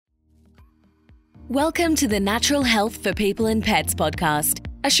Welcome to the Natural Health for People and Pets podcast,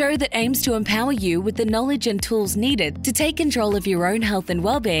 a show that aims to empower you with the knowledge and tools needed to take control of your own health and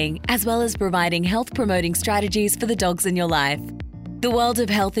well-being, as well as providing health-promoting strategies for the dogs in your life. The world of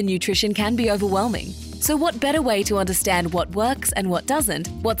health and nutrition can be overwhelming, so what better way to understand what works and what doesn't,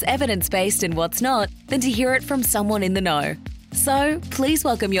 what's evidence-based and what's not, than to hear it from someone in the know. So, please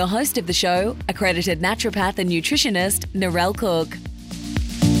welcome your host of the show, accredited naturopath and nutritionist, Narelle Cook.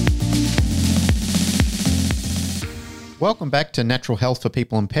 Welcome back to Natural Health for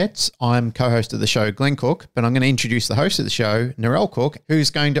People and Pets. I'm co-host of the show, Glenn Cook, but I'm going to introduce the host of the show, Narelle Cook, who's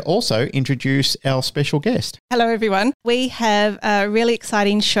going to also introduce our special guest. Hello, everyone. We have a really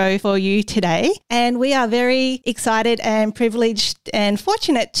exciting show for you today, and we are very excited and privileged and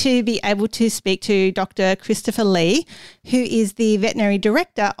fortunate to be able to speak to Dr. Christopher Lee, who is the Veterinary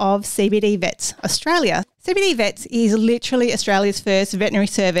Director of CBD Vets Australia. CBD Vets is literally Australia's first veterinary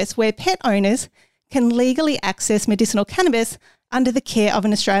service where pet owners can legally access medicinal cannabis under the care of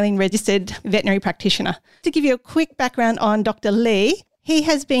an Australian registered veterinary practitioner. To give you a quick background on Dr. Lee, he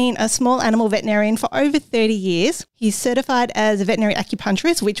has been a small animal veterinarian for over 30 years. He's certified as a veterinary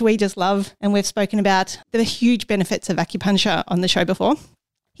acupuncturist, which we just love, and we've spoken about the huge benefits of acupuncture on the show before.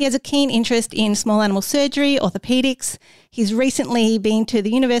 He has a keen interest in small animal surgery, orthopedics. He's recently been to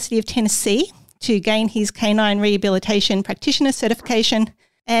the University of Tennessee to gain his canine rehabilitation practitioner certification.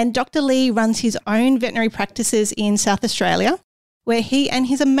 And Dr. Lee runs his own veterinary practices in South Australia, where he and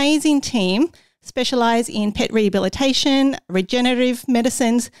his amazing team specialise in pet rehabilitation, regenerative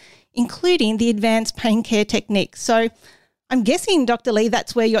medicines, including the advanced pain care techniques. So I'm guessing, Dr. Lee,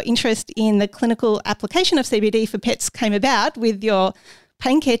 that's where your interest in the clinical application of CBD for pets came about with your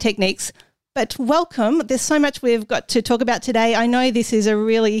pain care techniques. But welcome. There's so much we've got to talk about today. I know this is a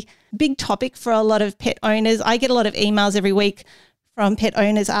really big topic for a lot of pet owners. I get a lot of emails every week from pet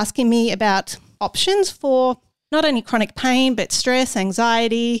owners asking me about options for not only chronic pain, but stress,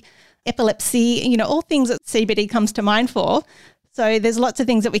 anxiety, epilepsy, all things that CBD comes to mind for. So there's lots of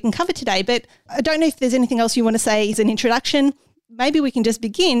things that we can cover today, but I don't know if there's anything else you want to say as an introduction. Maybe we can just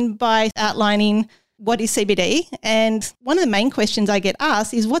begin by outlining what is CBD. And one of the main questions I get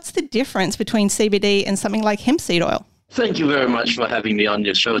asked is, what's the difference between CBD and something like hemp seed oil? Thank you very much for having me on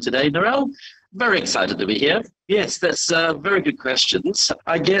your show today, Narelle. Very excited to be here. Yes, that's very good questions.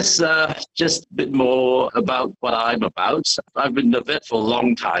 I guess just a bit more about what I'm about. I've been a vet for a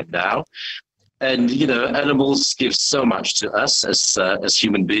long time now. And, animals give so much to us as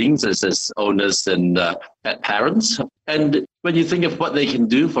human beings, as owners and pet parents. And when you think of what they can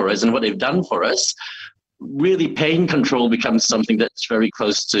do for us and what they've done for us, really pain control becomes something that's very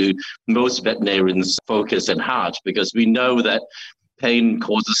close to most veterinarians' focus and heart, because we know that pain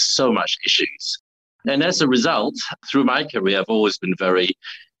causes so much issues. And as a result, through my career, I've always been very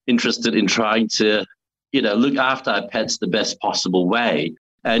interested in trying to, look after our pets the best possible way.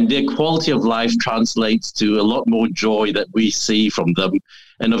 And their quality of life translates to a lot more joy that we see from them.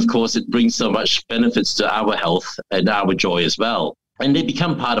 And of course, it brings so much benefits to our health and our joy as well. And they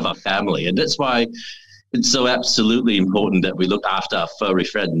become part of our family. And that's why it's so absolutely important that we look after our furry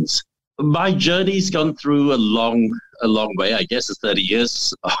friends. My journey's gone through a long way. I guess it's 30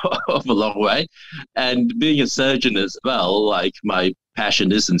 years of a long way. And being a surgeon as well, like my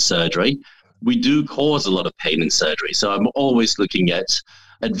passion is in surgery, we do cause a lot of pain in surgery. So I'm always looking at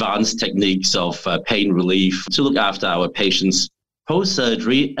advanced techniques of pain relief to look after our patients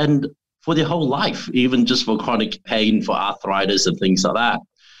post-surgery and for their whole life, even just for chronic pain, for arthritis and things like that.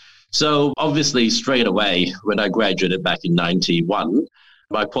 So obviously, straight away, when I graduated back in 91,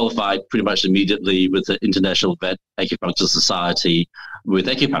 I qualified pretty much immediately with the International Vet Acupuncture Society with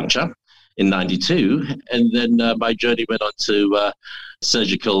acupuncture in 92. And then my journey went on to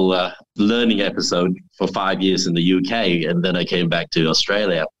surgical learning episode for 5 years in the UK. And then I came back to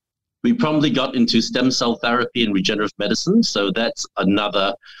Australia. We promptly got into stem cell therapy and regenerative medicine. So that's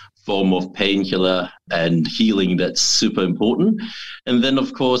another form of painkiller and healing that's super important. And then,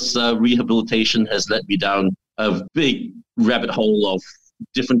 of course, rehabilitation has led me down a big rabbit hole of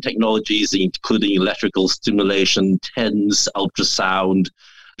different technologies, including electrical stimulation, TENS, ultrasound,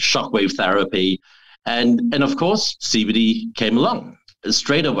 shockwave therapy. And of course, CBD came along.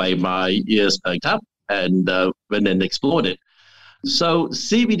 Straight away, my ears perked up and went and explored it. So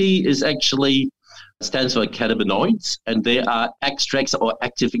CBD stands for cannabinoids, and they are extracts or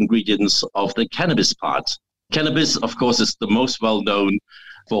active ingredients of the cannabis plant. Cannabis, of course, is the most well-known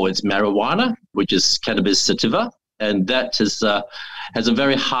for its marijuana, which is Cannabis sativa. And that has a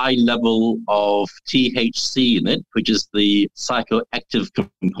very high level of THC in it, which is the psychoactive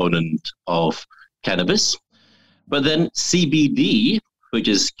component of cannabis. But then CBD, which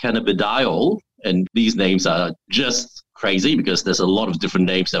is cannabidiol, and these names are just crazy because there's a lot of different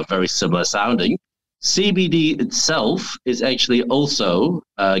names that are very similar sounding. CBD itself is actually also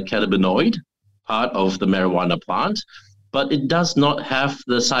a cannabinoid, part of the marijuana plant, but it does not have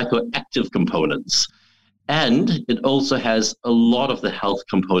the psychoactive components. And it also has a lot of the health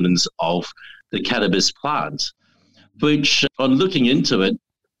components of the cannabis plant, which on looking into it,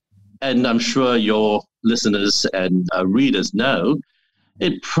 and I'm sure your listeners and readers know,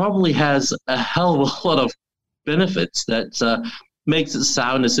 it probably has a hell of a lot of benefits that makes it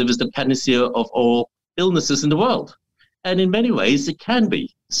sound as if it's the panacea of all illnesses in the world. And in many ways, it can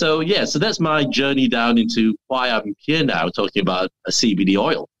be. So that's my journey down into why I'm here now talking about a CBD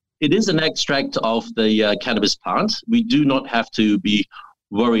oil. It is an extract of the cannabis plant. We do not have to be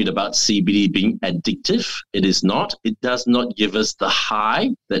worried about CBD being addictive. It is not. It does not give us the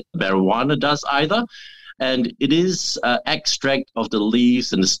high that marijuana does either. And it is extract of the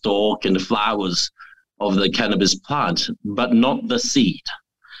leaves and the stalk and the flowers of the cannabis plant, but not the seed.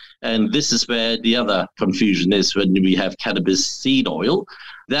 And this is where the other confusion is when we have cannabis seed oil.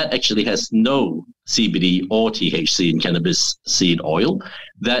 That actually has no CBD or THC in cannabis seed oil.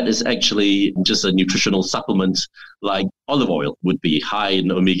 That is actually just a nutritional supplement like olive oil would be, high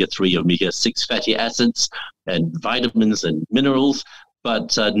in omega-3, omega-6 fatty acids and vitamins and minerals,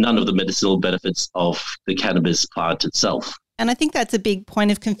 but none of the medicinal benefits of the cannabis plant itself. And I think that's a big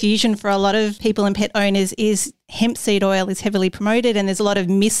point of confusion for a lot of people and pet owners is hemp seed oil is heavily promoted and there's a lot of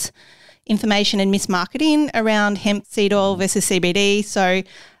misinformation and mismarketing around hemp seed oil versus CBD. So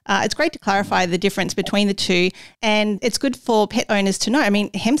it's great to clarify the difference between the two. And it's good for pet owners to know. I mean,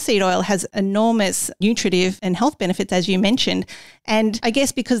 hemp seed oil has enormous nutritive and health benefits, as you mentioned. And I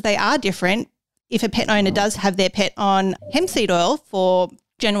guess because they are different, if a pet owner does have their pet on hemp seed oil for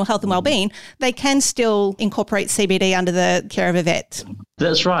general health and well-being, they can still incorporate CBD under the care of a vet.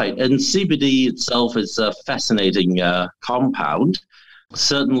 That's right. And CBD itself is a fascinating compound.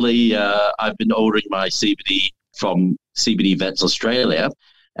 Certainly, I've been ordering my CBD from CBD Vets Australia.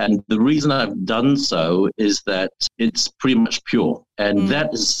 And the reason I've done so is that it's pretty much pure. And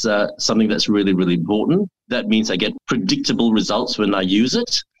that is something that's really, really important. That means I get predictable results when I use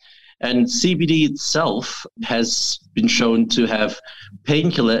it. And CBD itself has been shown to have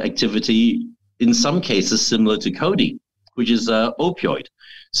painkiller activity, in some cases similar to codeine, which is an opioid.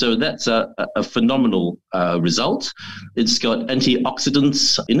 So that's a phenomenal result. It's got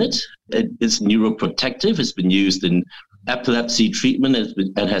antioxidants in it. It's neuroprotective. It's been used in epilepsy treatment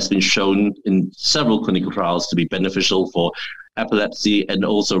and has been shown in several clinical trials to be beneficial for epilepsy and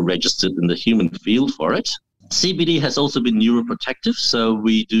also registered in the human field for it. CBD has also been neuroprotective, so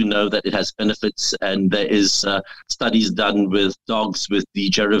we do know that it has benefits, and there is studies done with dogs with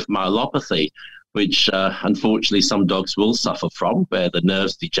degenerative myelopathy, which unfortunately some dogs will suffer from, where the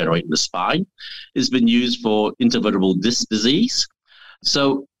nerves degenerate in the spine. It's been used for intervertebral disc disease.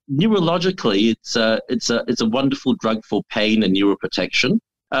 So neurologically, it's a wonderful drug for pain and neuroprotection.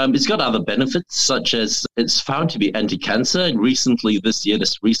 It's got other benefits, such as it's found to be anti-cancer. And recently this year,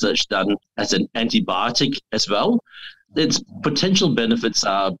 there's research done as an antibiotic as well. Its potential benefits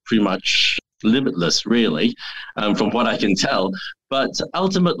are pretty much limitless, really, from what I can tell. But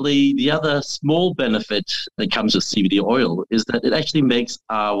ultimately, the other small benefit that comes with CBD oil is that it actually makes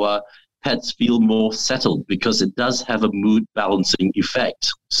our pets feel more settled because it does have a mood balancing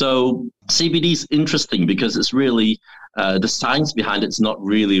effect. So CBD is interesting because it's really the science behind it's not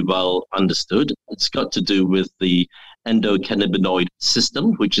really well understood. It's got to do with the endocannabinoid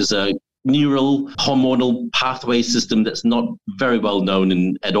system, which is a neural hormonal pathway system that's not very well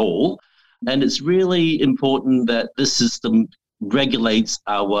known at all. And it's really important that this system regulates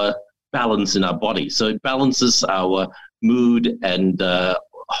our balance in our body. So it balances our mood and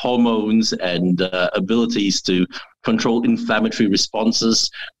hormones and abilities to control inflammatory responses.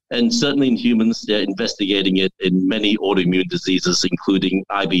 And certainly in humans, they're investigating it in many autoimmune diseases, including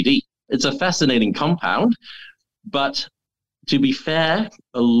IBD. It's a fascinating compound, but to be fair,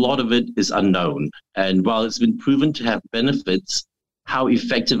 a lot of it is unknown. And while it's been proven to have benefits, how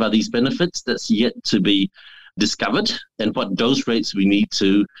effective are these benefits? That's yet to be discovered. And what dose rates we need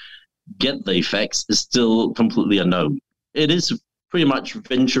to get the effects is still completely unknown. It is pretty much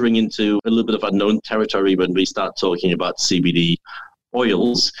venturing into a little bit of unknown territory when we start talking about CBD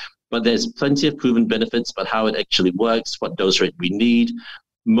oils, but there's plenty of proven benefits, but how it actually works, what dose rate we need,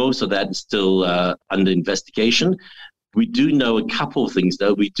 most of that is still under investigation. We do know a couple of things,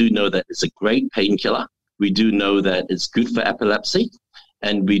 though. We do know that it's a great painkiller. We do know that it's good for epilepsy.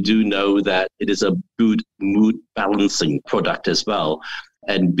 And we do know that it is a good mood balancing product as well.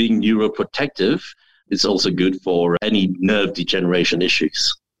 And being neuroprotective is also good for any nerve degeneration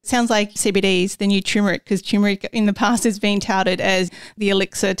issues. Sounds like CBD is the new turmeric, because turmeric in the past has been touted as the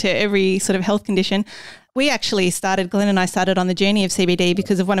elixir to every sort of health condition. We actually Glenn and I started on the journey of CBD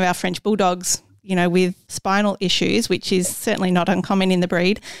because of one of our French bulldogs, with spinal issues, which is certainly not uncommon in the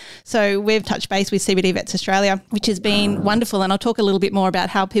breed. So we've touched base with CBD Vets Australia, which has been wonderful. And I'll talk a little bit more about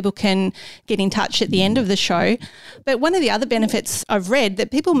how people can get in touch at the end of the show. But one of the other benefits I've read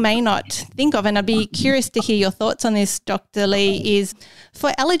that people may not think of, and I'd be curious to hear your thoughts on this, Dr. Lee, is for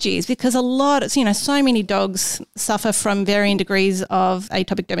allergies, because so many dogs suffer from varying degrees of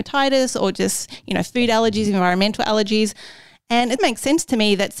atopic dermatitis or just, food allergies, environmental allergies. And it makes sense to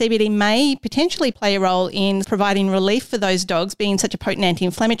me that CBD may potentially play a role in providing relief for those dogs, being such a potent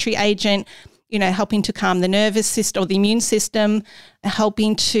anti-inflammatory agent, helping to calm the nervous system or the immune system,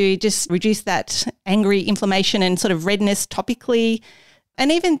 helping to just reduce that angry inflammation and sort of redness topically,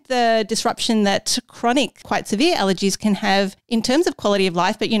 and even the disruption that chronic, quite severe allergies can have in terms of quality of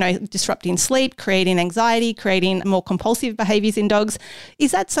life, but, disrupting sleep, creating anxiety, creating more compulsive behaviours in dogs.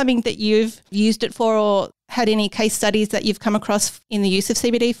 Is that something that you've used it for, or had any case studies that you've come across in the use of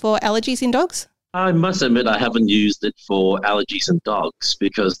CBD for allergies in dogs? I must admit I haven't used it for allergies in dogs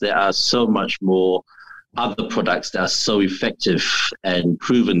because there are so much more other products that are so effective and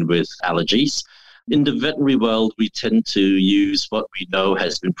proven with allergies. In the veterinary world, we tend to use what we know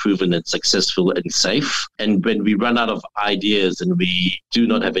has been proven and successful and safe. And when we run out of ideas and we do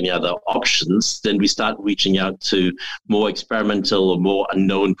not have any other options, then we start reaching out to more experimental or more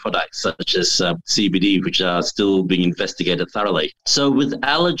unknown products such as CBD, which are still being investigated thoroughly. So with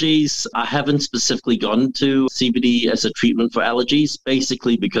allergies, I haven't specifically gone to CBD as a treatment for allergies,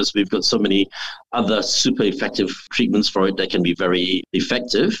 basically because we've got so many other super effective treatments for it that can be very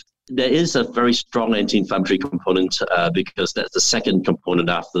effective. There is a very strong anti-inflammatory component because that's the second component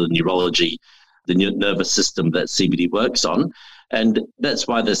after the neurology, the nervous system that CBD works on. And that's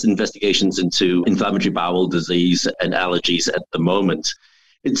why there's investigations into inflammatory bowel disease and allergies at the moment.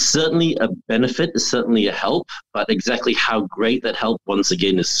 It's certainly a benefit, it's certainly a help, but exactly how great that help, once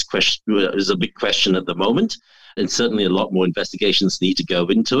again, is a big question at the moment. And certainly a lot more investigations need to go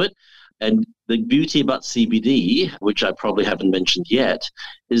into it. And the beauty about CBD, which I probably haven't mentioned yet,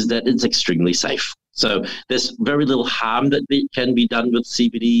 is that it's extremely safe. So there's very little harm that can be done with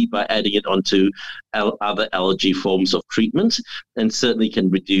CBD by adding it onto other allergy forms of treatment, and certainly can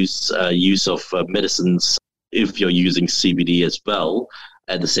reduce use of medicines if you're using CBD as well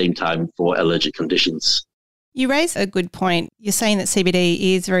at the same time for allergic conditions. You raise a good point. You're saying that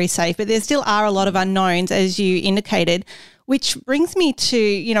CBD is very safe, but there still are a lot of unknowns, as you indicated, which brings me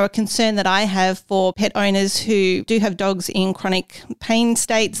to, a concern that I have for pet owners who do have dogs in chronic pain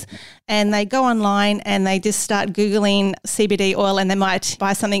states, and they go online and they just start Googling CBD oil, and they might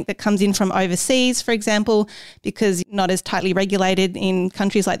buy something that comes in from overseas, for example, because not as tightly regulated in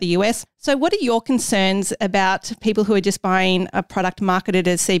countries like the US. So what are your concerns about people who are just buying a product marketed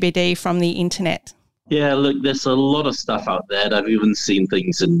as CBD from the internet? Yeah, look, there's a lot of stuff out there. I've even seen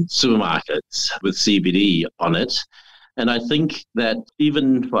things in supermarkets with CBD on it. And I think that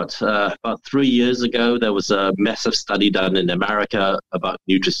even, about 3 years ago, there was a massive study done in America about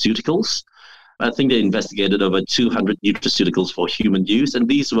nutraceuticals. I think they investigated over 200 nutraceuticals for human use. And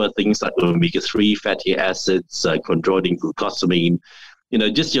these were things like omega-3 fatty acids, chondroitin, glucosamine,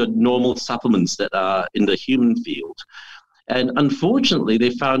 just your normal supplements that are in the human field. And unfortunately, they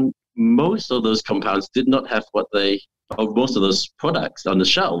found most of those compounds did not have most of those products on the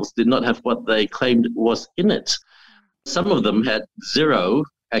shelves did not have what they claimed was in it. Some of them had 0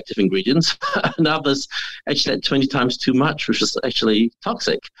 active ingredients, and others actually had 20 times too much, which is actually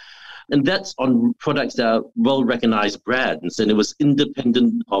toxic. And that's on products that are well-recognized brands, and it was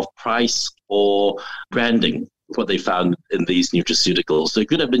independent of price or branding, what they found in these nutraceuticals. So it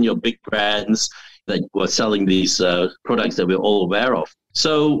could have been your big brands that were selling these products that we're all aware of.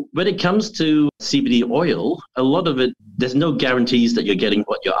 So when it comes to CBD oil, a lot of it, there's no guarantees that you're getting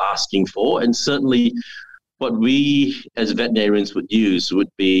what you're asking for. And certainly what we as veterinarians would use would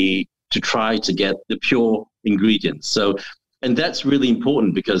be to try to get the pure ingredients. So, and that's really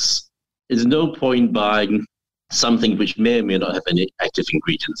important because there's no point buying something which may or may not have any active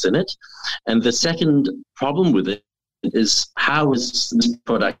ingredients in it. And the second problem with it is, how is this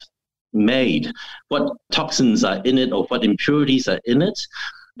product made? What toxins are in it, or what impurities are in it?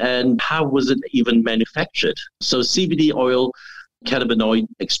 And how was it even manufactured? So CBD oil, cannabinoid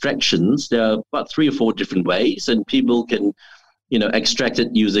extractions, there are about 3 or 4 different ways, and people can, extract it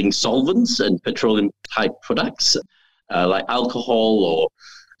using solvents and petroleum type products like alcohol or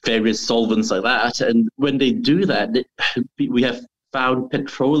various solvents like that. And when they do that, we have found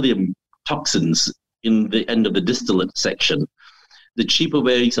petroleum toxins in the end of the distillate section. The cheaper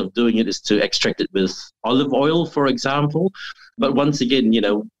ways of doing it is to extract it with olive oil, for example. But once again,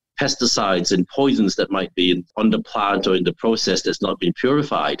 pesticides and poisons that might be on the plant or in the process that's not been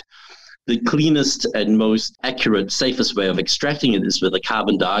purified. The cleanest and most accurate, safest way of extracting it is with a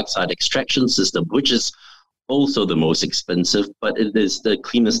carbon dioxide extraction system, which is also the most expensive, but it is the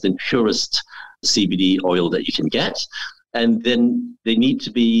cleanest and purest CBD oil that you can get. And then they need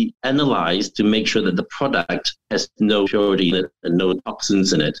to be analyzed to make sure that the product has no purity in it and no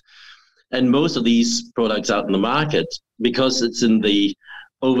toxins in it. And most of these products out in the market, because it's in the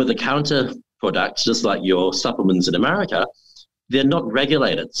over-the-counter products, just like your supplements in America, they're not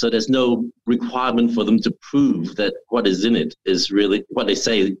regulated. So there's no requirement for them to prove that what is in it is really, what they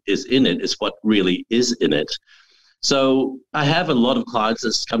say is in it is what really is in it. So I have a lot of clients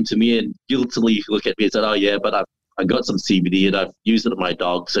that come to me and guiltily look at me and say, oh yeah, but I got some CBD and I've used it on my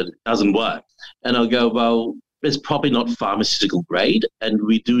dogs and it doesn't work. And I'll go, well, it's probably not pharmaceutical grade, and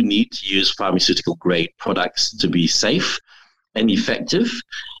we do need to use pharmaceutical grade products to be safe and effective.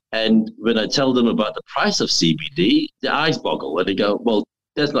 And when I tell them about the price of CBD, their eyes boggle and they go, well,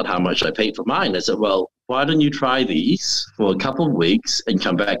 that's not how much I paid for mine. I said, well, why don't you try these for a couple of weeks and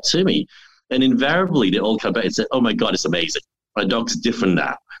come back to me? And invariably, they all come back and say, oh my God, it's amazing. My dog's different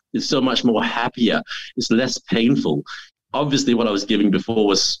now. It's so much more happier. It's less painful. Obviously, what I was giving before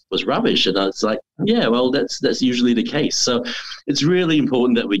was rubbish. And I was like, yeah, well, that's usually the case. So it's really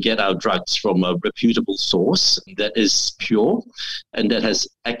important that we get our drugs from a reputable source that is pure and that has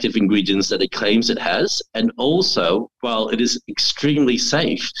active ingredients that it claims it has. And also, while it is extremely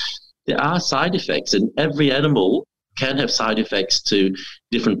safe, there are side effects, and every animal can have side effects to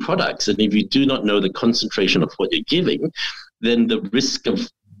different products. And if you do not know the concentration of what you're giving, then the risk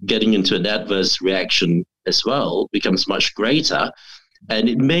of getting into an adverse reaction as well becomes much greater. And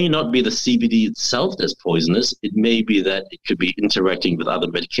it may not be the CBD itself that's poisonous. It may be that it could be interacting with other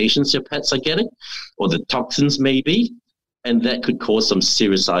medications your pets are getting, or the toxins may be, and that could cause some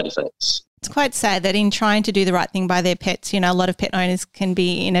serious side effects. It's quite sad that in trying to do the right thing by their pets, a lot of pet owners can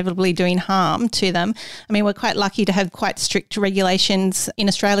be inevitably doing harm to them. I mean, we're quite lucky to have quite strict regulations in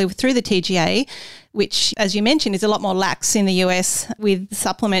Australia through the TGA, which, as you mentioned, is a lot more lax in the US with the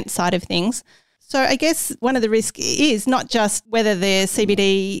supplement side of things. So I guess one of the risks is not just whether the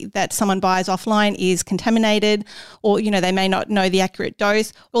CBD that someone buys offline is contaminated, or, they may not know the accurate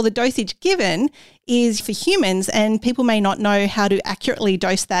dose, or the dosage given is for humans and people may not know how to accurately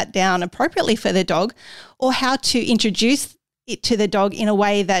dose that down appropriately for their dog, or how to introduce it to the dog in a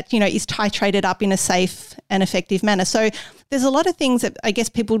way that, is titrated up in a safe and effective manner. So there's a lot of things that I guess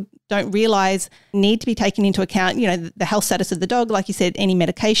people don't realise need to be taken into account, the health status of the dog, like you said, any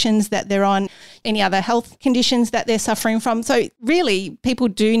medications that they're on, any other health conditions that they're suffering from. So really, people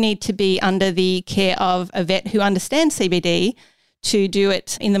do need to be under the care of a vet who understands CBD to do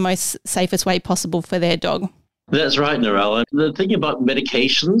it in the most safest way possible for their dog. That's right, Narelle. The thing about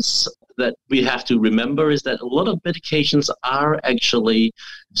medications that we have to remember is that a lot of medications are actually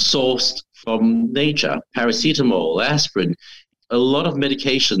sourced from nature. Paracetamol, aspirin, a lot of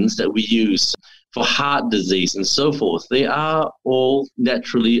medications that we use for heart disease and so forth, they are all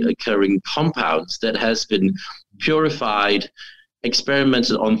naturally occurring compounds that has been purified,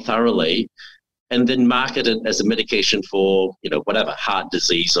 experimented on thoroughly, and then marketed as a medication for, whatever, heart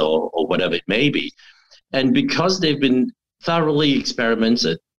disease or whatever it may be. And because they've been thoroughly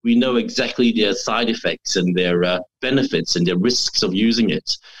experimented, we know exactly their side effects and their benefits and their risks of using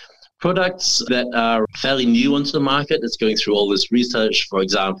it. Products that are fairly new onto the market, that's going through all this research, for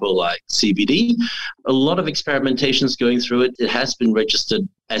example, like CBD, a lot of experimentations going through it. It has been registered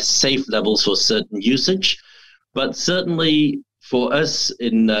as safe levels for certain usage, but certainly for us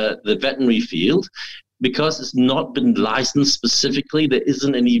in the veterinary field, because it's not been licensed specifically, there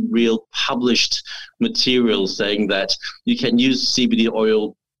isn't any real published material saying that you can use CBD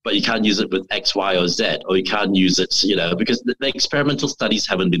oil, but you can't use it with X, Y, or Z, or you can't use it, because the experimental studies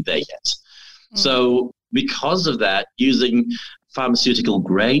haven't been there yet. So because of that, using pharmaceutical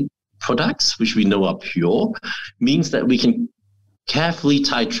grade products, which we know are pure, means that we can carefully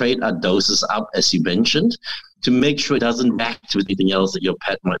titrate our doses up, as you mentioned, to make sure it doesn't react with anything else that your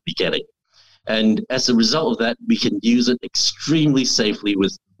pet might be getting. And as a result of that, we can use it extremely safely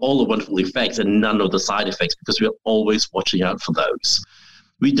with all the wonderful effects and none of the side effects, because we're always watching out for those.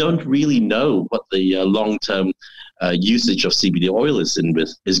 We don't really know what the long-term usage of CBD oil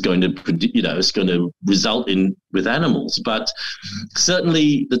is going to result in with animals. But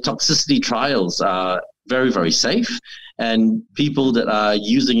certainly the toxicity trials are very, very safe. And people that are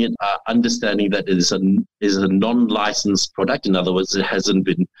using it are understanding that it is a non-licensed product. In other words, it hasn't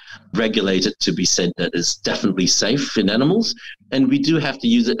been regulated to be said that it's definitely safe in animals. And we do have to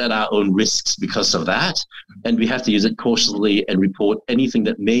use it at our own risks because of that. And we have to use it cautiously and report anything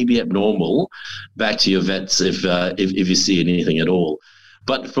that may be abnormal back to your vets if you see anything at all.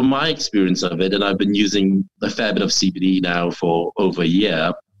 But from my experience of it, and I've been using a fair bit of CBD now for over a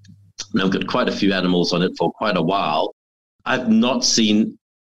year, and I've got quite a few animals on it for quite a while, I've not seen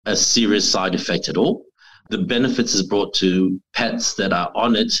a serious side effect at all. The benefits is brought to pets that are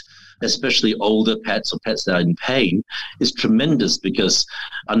on it, especially older pets or pets that are in pain, is tremendous because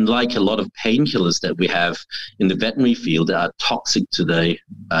unlike a lot of painkillers that we have in the veterinary field that are toxic to the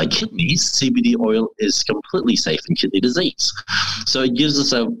kidneys, CBD oil is completely safe in kidney disease. So it gives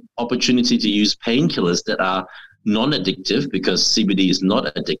us an opportunity to use painkillers that are non-addictive because CBD is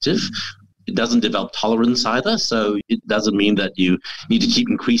not addictive. It doesn't develop tolerance either, so it doesn't mean that you need to keep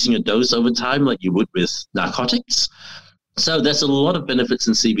increasing a dose over time like you would with narcotics. So there's a lot of benefits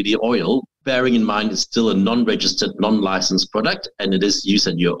in CBD oil, bearing in mind it's still a non-registered, non-licensed product, and it is used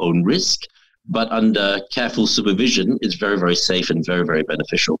at your own risk. But under careful supervision, it's very, very safe and very, very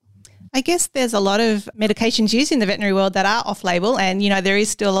beneficial. I guess there's a lot of medications used in the veterinary world that are off-label and, there is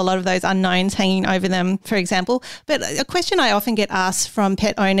still a lot of those unknowns hanging over them, for example. But a question I often get asked from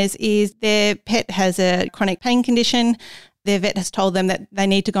pet owners is their pet has a chronic pain condition. Their vet has told them that they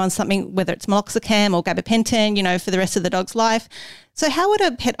need to go on something, whether it's meloxicam or gabapentin, for the rest of the dog's life. So how would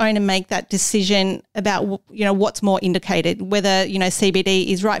a pet owner make that decision about, what's more indicated, whether, CBD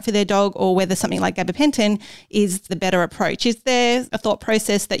is right for their dog or whether something like gabapentin is the better approach? Is there a thought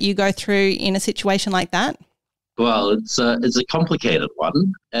process that you go through in a situation like that? Well, it's a complicated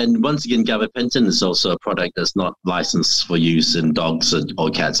one. And once again, gabapentin is also a product that's not licensed for use in dogs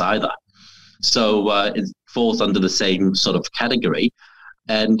or cats either. So it falls under the same sort of category.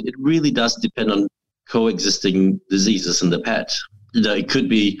 And it really does depend on coexisting diseases in the pet. It could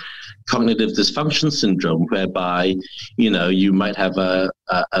be cognitive dysfunction syndrome, whereby, you might have a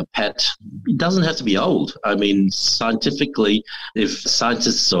pet. It doesn't have to be old. I mean, scientifically, if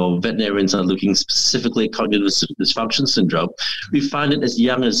scientists or veterinarians are looking specifically at cognitive dysfunction syndrome, we find it as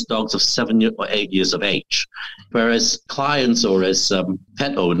young as dogs of 7 or 8 years of age. Whereas clients or as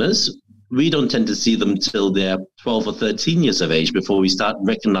pet owners, we don't tend to see them till they're 12 or 13 years of age before we start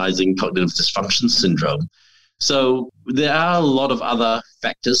recognizing cognitive dysfunction syndrome. So there are a lot of other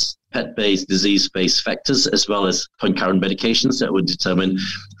factors, pet-based, disease-based factors, as well as concurrent medications that would determine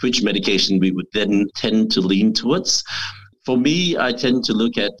which medication we would then tend to lean towards. For me, I tend to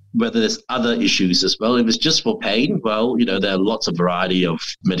look at whether there's other issues as well. If it's just for pain, well, there are lots of variety of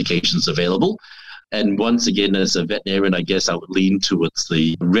medications available. And once again, as a veterinarian, I guess I would lean towards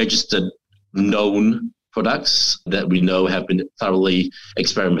the registered, known products that we know have been thoroughly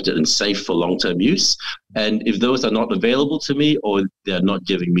experimented and safe for long-term use. And if those are not available to me or they're not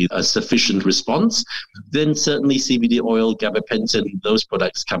giving me a sufficient response, then certainly CBD oil, gabapentin, those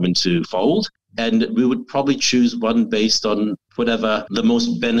products come into fold. And we would probably choose one based on whatever the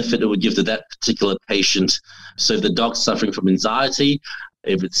most benefit it would give to that particular patient. So if the dog's suffering from anxiety,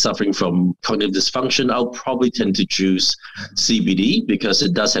 if it's suffering from cognitive dysfunction, I'll probably tend to choose CBD because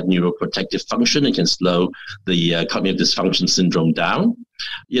it does have neuroprotective function. It can slow the cognitive dysfunction syndrome down.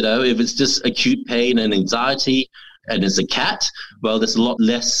 If it's just acute pain and anxiety and it's a cat, well, there's a lot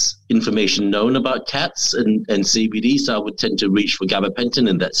less information known about cats and CBD, so I would tend to reach for gabapentin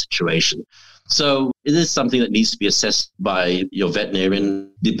in that situation. So it is something that needs to be assessed by your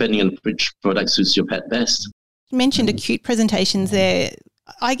veterinarian, depending on which product suits your pet best. You mentioned acute presentations there.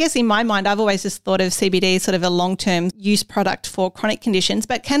 I guess in my mind, I've always just thought of CBD as sort of a long-term use product for chronic conditions,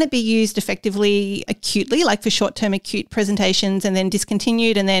 but can it be used effectively acutely, like for short-term acute presentations and then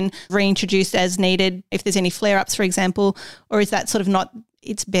discontinued and then reintroduced as needed if there's any flare-ups, for example, or is that sort of not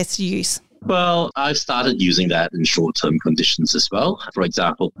its best use? Well, I've started using that in short-term conditions as well. For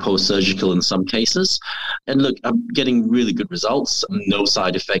example, post-surgical in some cases. And look, I'm getting really good results, no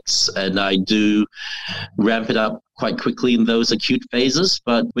side effects, and I do ramp it up quite quickly in those acute phases.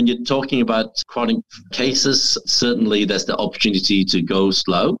 But when you're talking about chronic cases, certainly there's the opportunity to go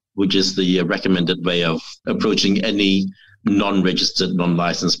slow, which is the recommended way of approaching any non-registered,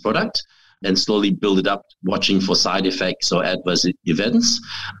 non-licensed product, and slowly build it up, watching for side effects or adverse events.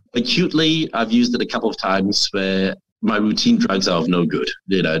 Acutely, I've used it a couple of times where my routine drugs are of no good.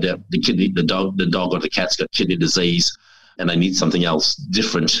 The dog or the cat's got kidney disease. and I need something else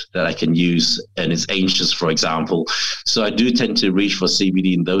different that I can use, and it's anxious, for example. So I do tend to reach for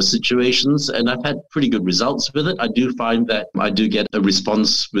CBD in those situations, and I've had pretty good results with it. I do find that I do get a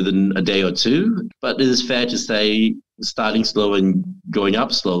response within a day or two, but it is fair to say starting slow and going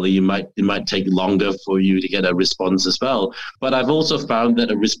up slowly, it might take longer for you to get a response as well. But I've also found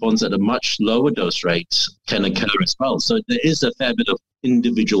that a response at a much lower dose rate can occur as well. So there is a fair bit of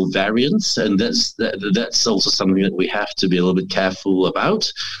individual variance, and that's also something that we have to be a little bit careful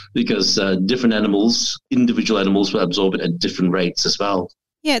about, because different animals, individual animals, will absorb it at different rates as well.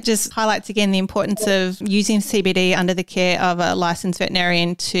 Yeah, it just highlights again the importance of using CBD under the care of a licensed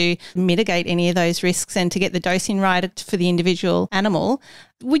veterinarian to mitigate any of those risks and to get the dosing right for the individual animal.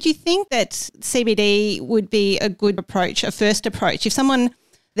 Would you think that CBD would be a good approach, a first approach? If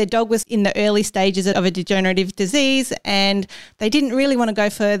their dog was in the early stages of a degenerative disease and they didn't really want to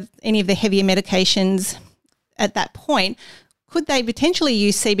go for any of the heavier medications at that point, could they potentially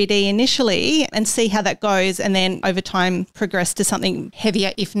use CBD initially and see how that goes and then over time progress to something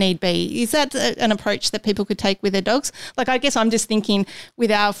heavier if need be? Is that an approach that people could take with their dogs? Like, I guess I'm just thinking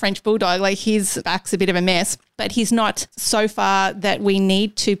with our French Bulldog, like his back's a bit of a mess, but he's not so far that we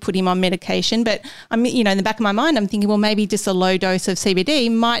need to put him on medication. But in the back of my mind, I'm thinking, well, maybe just a low dose of CBD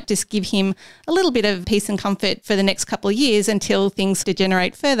might just give him a little bit of peace and comfort for the next couple of years until things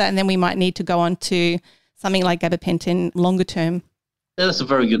degenerate further. And then we might need to go on to something like gabapentin longer term. Yeah, that's a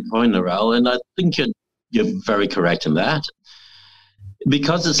very good point, Narelle, and I think you're very correct in that.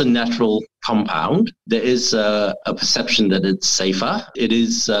 Because it's a natural compound, there is a perception that it's safer. It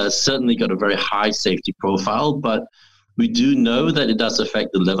is certainly got a very high safety profile, but we do know that it does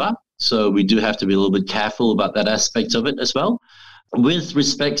affect the liver, so we do have to be a little bit careful about that aspect of it as well. With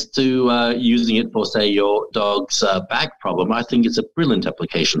respect to using it for, say, your dog's back problem, I think it's a brilliant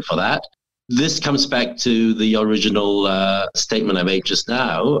application for that. This comes back to the original statement I made just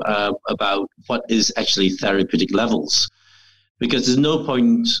now about what is actually therapeutic levels. Because there's no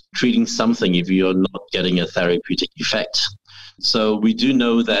point treating something if you're not getting a therapeutic effect. So we do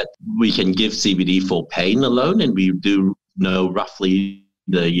know that we can give CBD for pain alone, and we do know roughly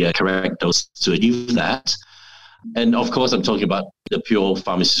the correct dose to achieve that. And of course, I'm talking about the pure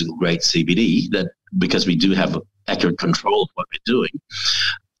pharmaceutical grade CBD, that because we do have accurate control of what we're doing.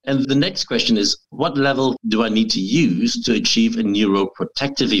 And the next question is, what level do I need to use to achieve a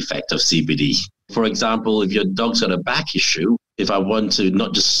neuroprotective effect of CBD? For example, if your dog's got a back issue, if I want to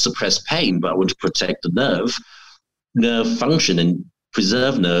not just suppress pain, but I want to protect the nerve function and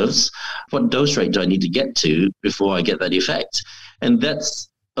preserve nerves, what dose rate do I need to get to before I get that effect? And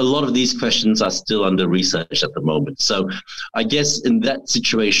a lot of these questions are still under research at the moment. So I guess in that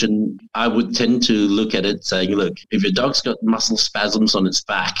situation, I would tend to look at it saying, look, if your dog's got muscle spasms on its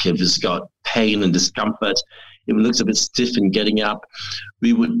back, if it's got pain and discomfort, if it looks a bit stiff in getting up,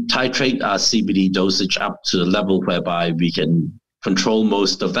 we would titrate our CBD dosage up to a level whereby we can control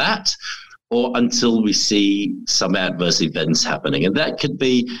most of that, or until we see some adverse events happening. And that could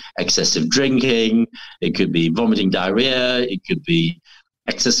be excessive drinking, it could be vomiting, diarrhea, it could be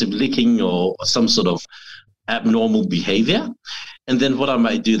excessive licking or some sort of abnormal behavior. And then what I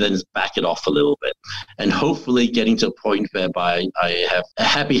might do then is back it off a little bit, and hopefully getting to a point whereby I have a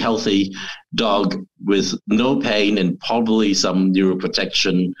happy, healthy dog with no pain and probably some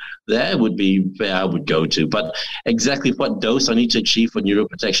neuroprotection. There would be where I would go to. But exactly what dose I need to achieve for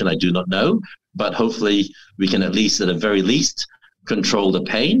neuroprotection, I do not know. But hopefully we can at the very least, control the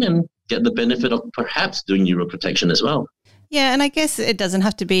pain and get the benefit of perhaps doing neuroprotection as well. Yeah, and I guess it doesn't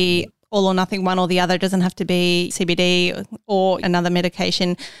have to be all or nothing, one or the other. It doesn't have to be CBD or another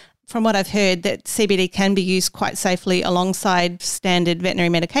medication. From what I've heard, that CBD can be used quite safely alongside standard veterinary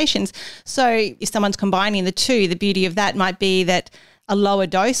medications. So if someone's combining the two, the beauty of that might be that a lower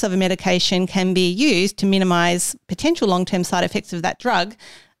dose of a medication can be used to minimise potential long-term side effects of that drug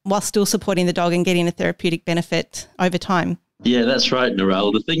while still supporting the dog and getting a therapeutic benefit over time. Yeah, that's right,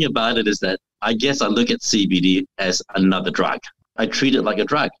 Narelle. The thing about it is that I guess I look at CBD as another drug. I treat it like a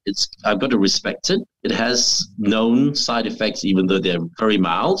drug. I've got to respect it. It has known side effects, even though they're very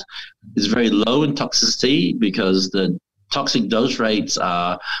mild. It's very low in toxicity because the toxic dose rates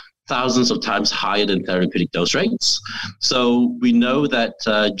are thousands of times higher than therapeutic dose rates. So we know that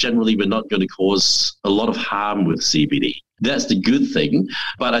generally we're not going to cause a lot of harm with CBD. That's the good thing,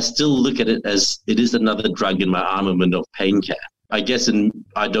 but I still look at it as it is another drug in my armament of pain care. I guess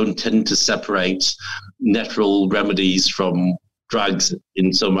I don't tend to separate natural remedies from drugs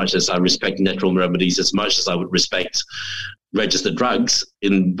in so much as I respect natural remedies as much as I would respect registered drugs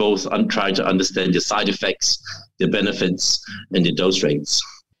in both trying to understand your side effects, your benefits, and your dose rates.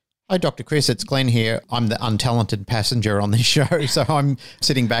 Hi, Dr. Chris. It's Glenn here. I'm the untalented passenger on this show. So I'm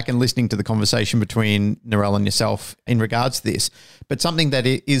sitting back and listening to the conversation between Narelle and yourself in regards to this. But something that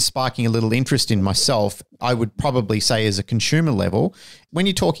is sparking a little interest in myself, I would probably say as a consumer level, when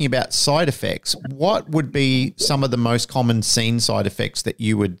you're talking about side effects, what would be some of the most common seen side effects that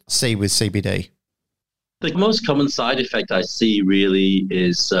you would see with CBD? The most common side effect I see really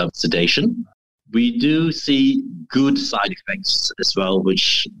is sedation. We do see good side effects as well,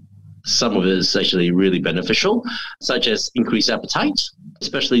 which some of it is actually really beneficial, such as increased appetite,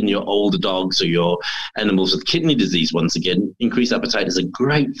 especially in your older dogs or your animals with kidney disease. Once again, increased appetite is a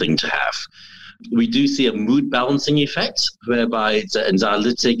great thing to have. We do see a mood balancing effect, whereby it's an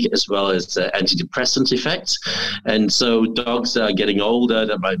anxiolytic as well as an antidepressant effect. And so dogs that are getting older,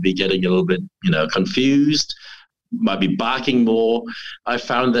 that might be getting a little bit, confused, might be barking more. I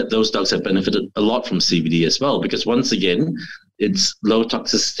found that those dogs have benefited a lot from CBD as well, because once again, it's low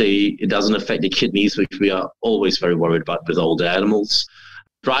toxicity. It doesn't affect the kidneys, which we are always very worried about with older animals.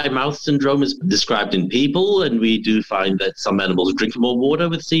 Dry mouth syndrome is described in people, and we do find that some animals drink more water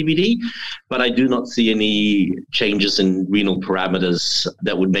with CBD, but I do not see any changes in renal parameters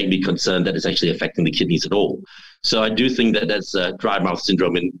that would make me concerned that it's actually affecting the kidneys at all. So I do think that that's dry mouth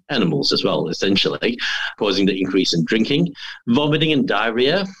syndrome in animals as well, essentially, causing the increase in drinking. Vomiting and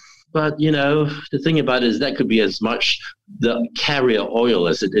diarrhea. But, the thing about it is that could be as much the carrier oil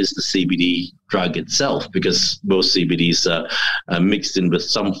as it is the CBD drug itself, because most CBDs are mixed in with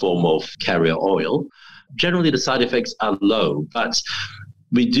some form of carrier oil. Generally, the side effects are low, but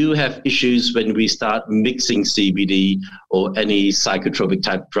we do have issues when we start mixing CBD or any psychotropic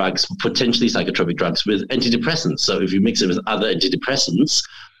type drugs, potentially psychotropic drugs, with antidepressants. So if you mix it with other antidepressants,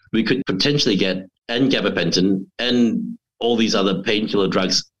 we could potentially get gabapentin and all these other painkiller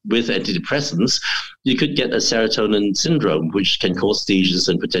drugs with antidepressants. You could get a serotonin syndrome, which can cause seizures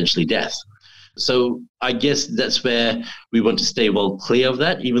and potentially death. So I guess that's where we want to stay well clear of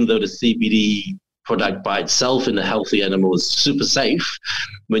that, even though the CBD product by itself in a healthy animal is super safe.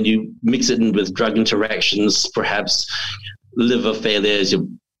 When you mix it in with drug interactions, perhaps liver failure as your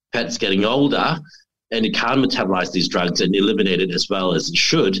pet's getting older, and it can't metabolize these drugs and eliminate it as well as it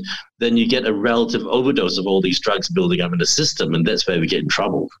should, then you get a relative overdose of all these drugs building up in the system, and that's where we get in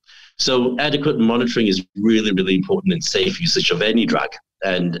trouble. So adequate monitoring is really, really important in safe usage of any drug.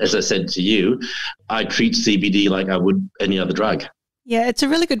 And as I said to you, I treat CBD like I would any other drug. Yeah, it's a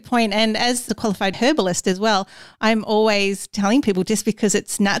really good point. And as the qualified herbalist as well, I'm always telling people just because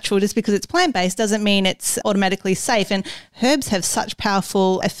it's natural, just because it's plant-based doesn't mean it's automatically safe. And herbs have such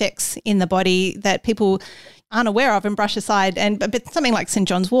powerful effects in the body that people aren't aware of and brush aside. But something like St.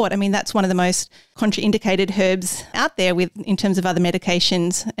 John's wort, I mean, that's one of the most contraindicated herbs out there in terms of other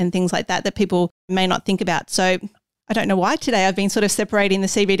medications and things like that people may not think about. So I don't know why today I've been sort of separating the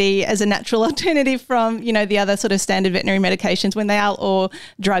CBD as a natural alternative from, the other sort of standard veterinary medications when they are all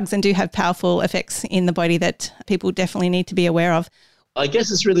drugs and do have powerful effects in the body that people definitely need to be aware of. I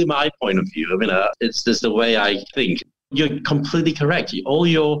guess it's really my point of view. I mean, it's just the way I think. You're completely correct. All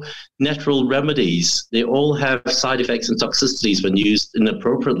your natural remedies, they all have side effects and toxicities when used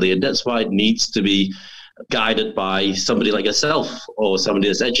inappropriately, and that's why it needs to be guided by somebody like yourself or somebody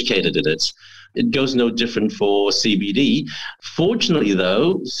that's educated in it. It goes no different for CBD. Fortunately,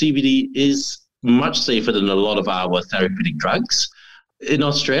 though, CBD is much safer than a lot of our therapeutic drugs. In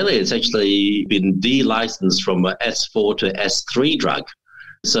Australia, it's actually been de-licensed from a S4 to S3 drug.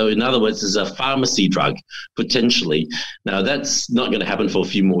 So in other words, it's a pharmacy drug, potentially. Now, that's not going to happen for a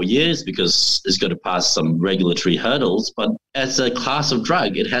few more years because it's going to pass some regulatory hurdles. But as a class of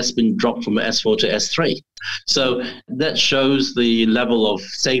drug, it has been dropped from S4 to S3. So that shows the level of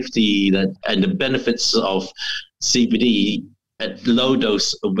safety and the benefits of CBD at low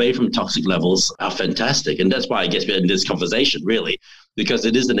dose away from toxic levels are fantastic. And that's why I guess we're in this conversation, really, because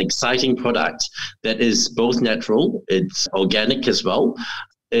it is an exciting product that is both natural, it's organic as well.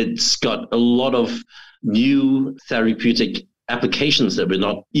 It's got a lot of new therapeutic applications that we're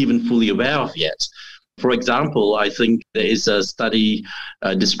not even fully aware of yet. For example, I think there is a study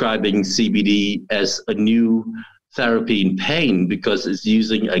describing CBD as a new therapy in pain because it's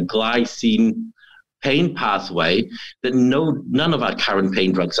using a glycine pain pathway that none of our current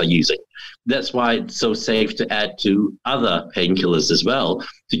pain drugs are using. That's why it's so safe to add to other painkillers as well,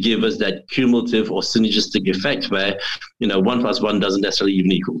 to give us that cumulative or synergistic effect where, 1 + 1 doesn't necessarily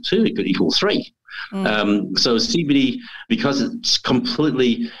even equal 2, it could equal 3. So CBD, because it's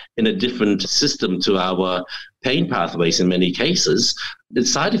completely in a different system to our pain pathways in many cases,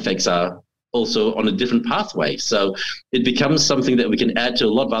 its side effects are also on a different pathway. So it becomes something that we can add to a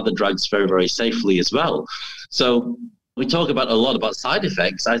lot of other drugs very, very safely as well. So We talk a lot about side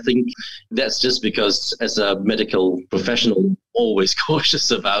effects. I think that's just because as a medical professional, always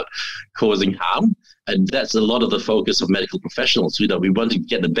cautious about causing harm. And that's a lot of the focus of medical professionals. We want to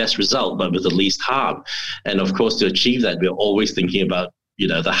get the best result, but with the least harm. And of course, to achieve that, we're always thinking about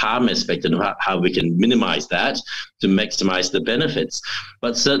the harm aspect and how we can minimize that to maximize the benefits.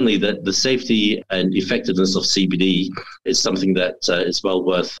 But certainly the safety and effectiveness of CBD is something that is well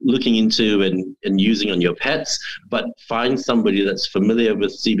worth looking into and using on your pets. But find somebody that's familiar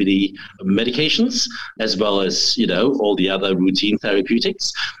with CBD medications, as well as, all the other routine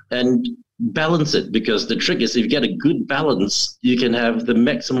therapeutics, and balance it, because the trick is if you get a good balance, you can have the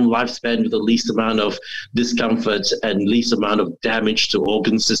maximum lifespan with the least amount of discomfort and least amount of damage to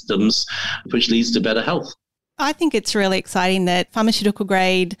organ systems, which leads to better health. I think it's really exciting that pharmaceutical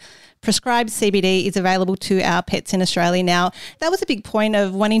grade prescribed CBD is available to our pets in Australia now. That was a big point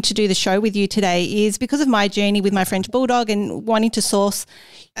of wanting to do the show with you today, is because of my journey with my French Bulldog and wanting to source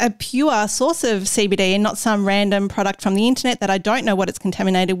a pure source of CBD and not some random product from the internet that I don't know what it's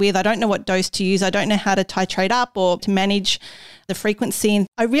contaminated with. I don't know what dose to use. I don't know how to titrate up or to manage the frequency. And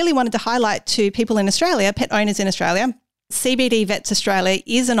I really wanted to highlight to people in Australia, pet owners in Australia, CBD Vets Australia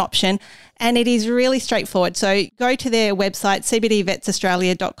is an option, and it is really straightforward. So go to their website,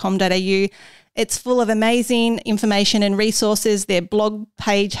 cbdvetsaustralia.com.au. It's full of amazing information and resources. Their blog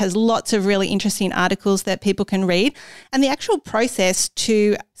page has lots of really interesting articles that people can read. And the actual process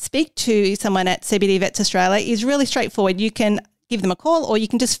to speak to someone at CBD Vets Australia is really straightforward. You can give them a call, or you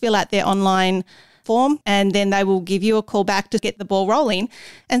can just fill out their online form, and then they will give you a call back to get the ball rolling.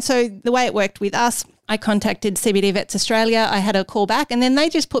 And so the way it worked with us, I contacted CBD Vets Australia. I had a call back, and then they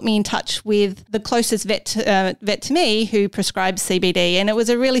just put me in touch with the closest vet to me who prescribes CBD. And it was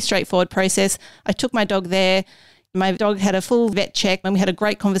a really straightforward process. I took my dog there. My dog had a full vet check, and we had a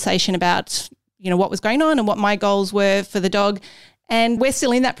great conversation about, what was going on and what my goals were for the dog. And we're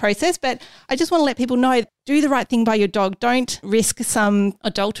still in that process, but I just want to let people know, do the right thing by your dog. Don't risk some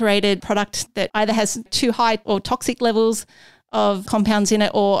adulterated product that either has too high or toxic levels of compounds in it,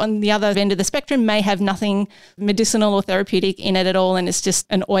 or on the other end of the spectrum may have nothing medicinal or therapeutic in it at all, and it's just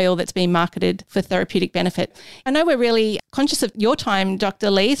an oil that's being marketed for therapeutic benefit. I know we're really conscious of your time, Dr.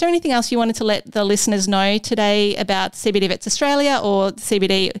 Lee. Is there anything else you wanted to let the listeners know today about CBD Vets Australia or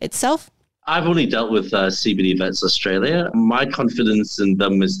CBD itself? I've only dealt with CBD Vets Australia. My confidence in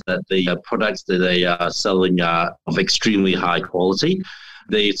them is that the products that they are selling are of extremely high quality.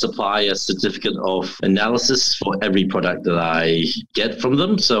 They supply a certificate of analysis for every product that I get from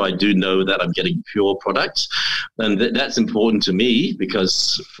them. So I do know that I'm getting pure products. And that's important to me,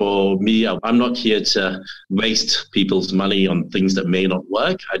 because for me, I'm not here to waste people's money on things that may not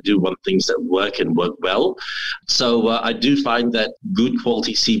work. I do want things that work and work well. So I do find that good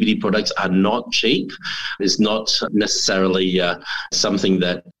quality CBD products are not cheap. It's not necessarily something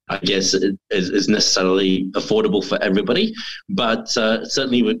that I guess is necessarily affordable for everybody, but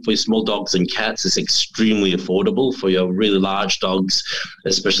certainly for small dogs and cats, it's extremely affordable. For your really large dogs,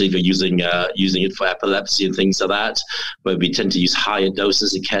 especially if you're using it for epilepsy and things like that, where we tend to use higher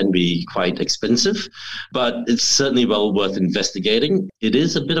doses, it can be quite expensive, but it's certainly well worth investigating. It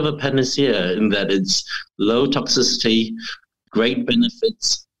is a bit of a panacea in that it's low toxicity, great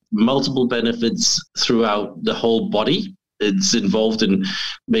benefits, multiple benefits throughout the whole body. It's involved in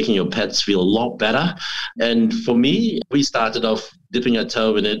making your pets feel a lot better. And for me, we started off dipping our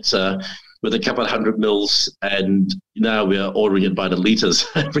toe in it with a couple of 100 mils, and now we are ordering it by the liters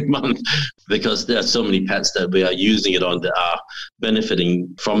every month, because there are so many pets that we are using it on that are benefiting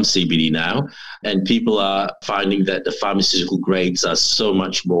from CBD now. And people are finding that the pharmaceutical grades are so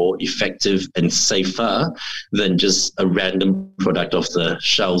much more effective and safer than just a random product off the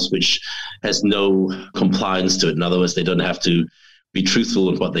shelves, which has no compliance to it. In other words, they don't have to be truthful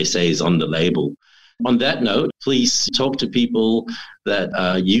in what they say is on the label. On that note, please talk to people that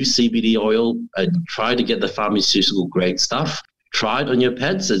use CBD oil and try to get the pharmaceutical grade stuff. Try it on your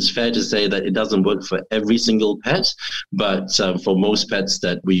pets. It's fair to say that it doesn't work for every single pet, but for most pets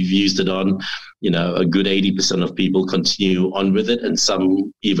that we've used it on, a good 80% of people continue on with it, and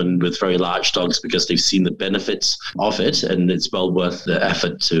some even with very large dogs, because they've seen the benefits of it, and it's well worth the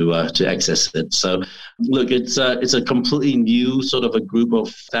effort to access it. So, look, it's a completely new sort of a group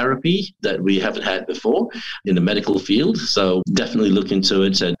of therapy that we haven't had before in the medical field. So definitely look into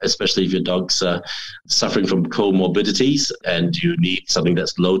it, and especially if your dog's suffering from comorbidities and you need something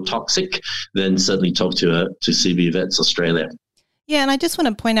that's low toxic, then certainly talk to CBD Vets Australia. Yeah, and I just want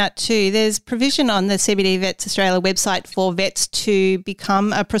to point out too, there's provision on the CBD Vets Australia website for vets to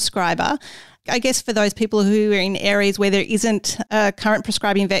become a prescriber. I guess for those people who are in areas where there isn't a current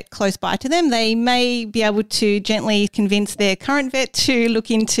prescribing vet close by to them, they may be able to gently convince their current vet to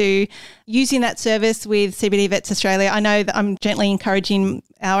look into using that service with CBD Vets Australia. I know that I'm gently encouraging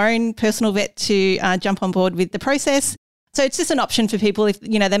our own personal vet to jump on board with the process. So it's just an option for people if,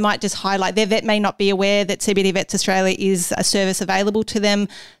 they might just highlight, their vet may not be aware that CBD Vets Australia is a service available to them.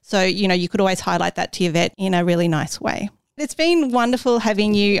 So, you could always highlight that to your vet in a really nice way. It's been wonderful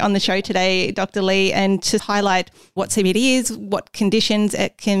having you on the show today, Dr. Lee, and to highlight what CBD is, what conditions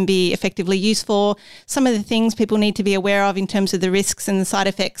it can be effectively used for, some of the things people need to be aware of in terms of the risks and the side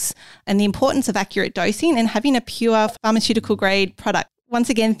effects, and the importance of accurate dosing and having a pure pharmaceutical grade product. Once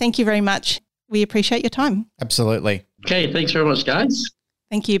again, thank you very much. We appreciate your time. Absolutely. Okay, thanks very much, guys.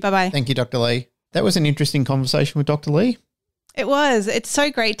 Thank you. Bye-bye. Thank you, Dr. Lee. That was an interesting conversation with Dr. Lee. It was. It's so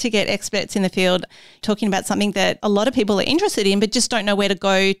great to get experts in the field talking about something that a lot of people are interested in but just don't know where to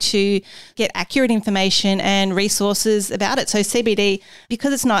go to get accurate information and resources about it. So CBD,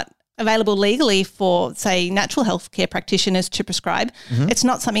 because it's not available legally for, say, natural health care practitioners to prescribe, it's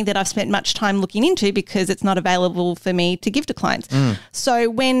not something that I've spent much time looking into because it's not available for me to give to clients. So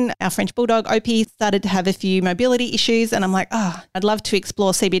when our French Bulldog, Opie, started to have a few mobility issues and I'm like, I'd love to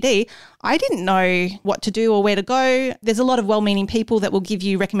explore CBD, I didn't know what to do or where to go. There's a lot of well-meaning people that will give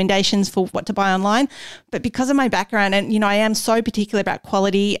you recommendations for what to buy online. But because of my background and, I am so particular about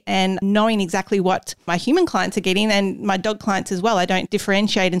quality and knowing exactly what my human clients are getting and my dog clients as well, I don't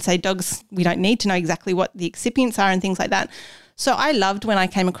differentiate and say dogs, we don't need to know exactly what the excipients are and things like that. So I loved when I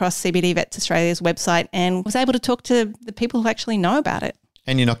came across CBD Vets Australia's website and was able to talk to the people who actually know about it.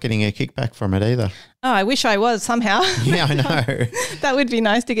 And you're not getting a kickback from it either. Oh, I wish I was somehow. Yeah, I know. That would be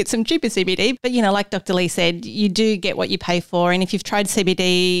nice to get some cheaper CBD. But, like Dr. Lee said, you do get what you pay for. And if you've tried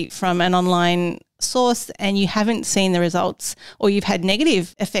CBD from an online source and you haven't seen the results or you've had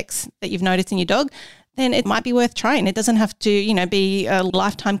negative effects that you've noticed in your dog, then it might be worth trying. It doesn't have to, be a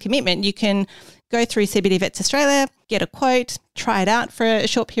lifetime commitment. You can go through CBD Vets Australia, get a quote, try it out for a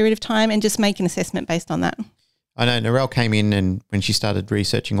short period of time and just make an assessment based on that. I know Narelle came in and when she started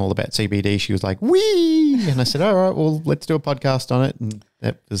researching all about CBD, she was like, wee! And I said, all right, well, let's do a podcast on it. And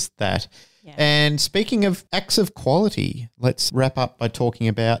that was that. Yeah. And speaking of acts of quality, let's wrap up by talking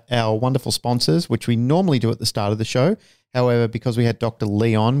about our wonderful sponsors, which we normally do at the start of the show. However, because we had Dr.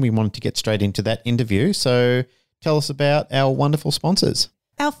 Lee on, we wanted to get straight into that interview. So tell us about our wonderful sponsors.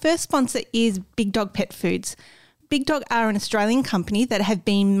 Our first sponsor is Big Dog Pet Foods. Big Dog are an Australian company that have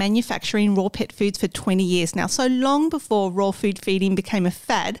been manufacturing raw pet foods for 20 years now, so long before raw food feeding became a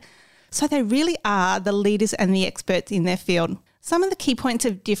fad. So they really are the leaders and the experts in their field. Some of the key points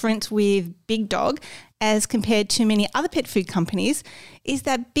of difference with Big Dog as compared to many other pet food companies is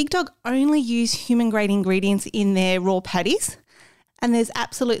that Big Dog only use human-grade ingredients in their raw patties, and there's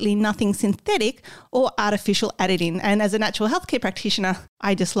absolutely nothing synthetic or artificial added in. And as a natural healthcare practitioner,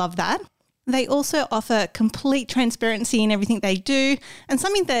 I just love that. They also offer complete transparency in everything they do. And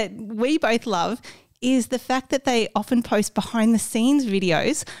something that we both love is the fact that they often post behind the scenes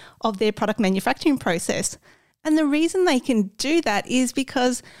videos of their product manufacturing process. And the reason they can do that is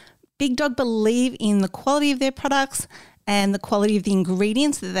because Big Dog believe in the quality of their products and the quality of the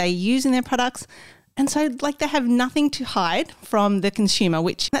ingredients that they use in their products. And so they have nothing to hide from the consumer,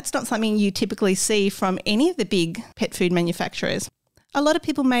 which that's not something you typically see from any of the big pet food manufacturers. A lot of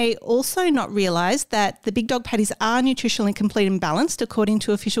people may also not realise that the Big Dog patties are nutritionally complete and balanced according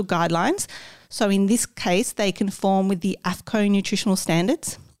to official guidelines. So in this case, they conform with the AFCO nutritional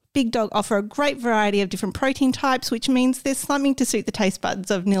standards. Big Dog offer a great variety of different protein types, which means there's something to suit the taste buds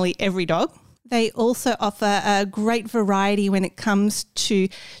of nearly every dog. They also offer a great variety when it comes to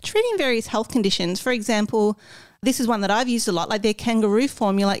treating various health conditions. For example, this is one that I've used a lot, like their kangaroo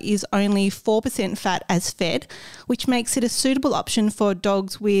formula is only 4% fat as fed, which makes it a suitable option for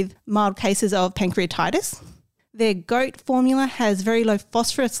dogs with mild cases of pancreatitis. Their goat formula has very low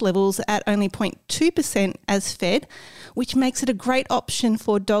phosphorus levels at only 0.2% as fed, which makes it a great option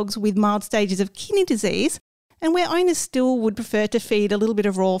for dogs with mild stages of kidney disease and where owners still would prefer to feed a little bit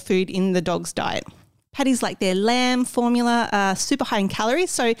of raw food in the dog's diet. Patties like their lamb formula are super high in calories,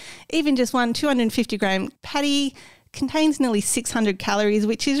 so even just one 250-gram patty contains nearly 600 calories,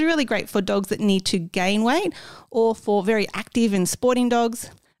 which is really great for dogs that need to gain weight or for very active and sporting dogs.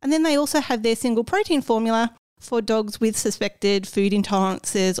 And then they also have their single protein formula for dogs with suspected food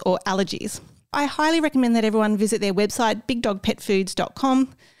intolerances or allergies. I highly recommend that everyone visit their website,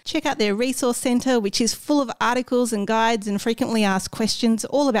 bigdogpetfoods.com. Check out their resource centre, which is full of articles and guides and frequently asked questions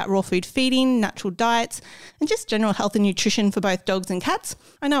all about raw food feeding, natural diets, and just general health and nutrition for both dogs and cats.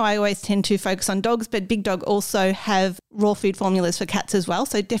 I know I always tend to focus on dogs, but Big Dog also have raw food formulas for cats as well,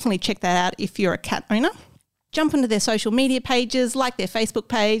 so definitely check that out if you're a cat owner. Jump onto their social media pages, like their Facebook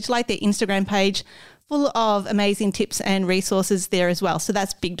page, like their Instagram page, full of amazing tips and resources there as well. So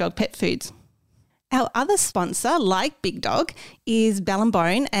that's Big Dog Pet Foods. Our other sponsor, like Big Dog, is Bell &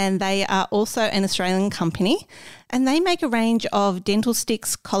 Bone, and they are also an Australian company. And they make a range of dental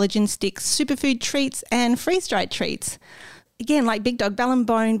sticks, collagen sticks, superfood treats, and freeze-dried treats. Again, like Big Dog, Bell &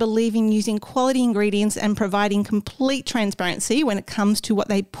 Bone believe in using quality ingredients and providing complete transparency when it comes to what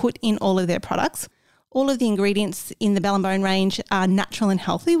they put in all of their products. All of the ingredients in the Bell & Bone range are natural and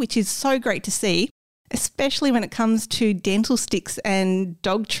healthy, which is so great to see, especially when it comes to dental sticks and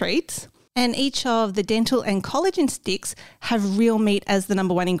dog treats. And each of the dental and collagen sticks have real meat as the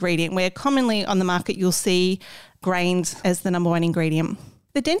number one ingredient, where commonly on the market you'll see grains as the number one ingredient.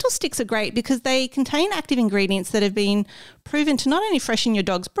 The dental sticks are great because they contain active ingredients that have been proven to not only freshen your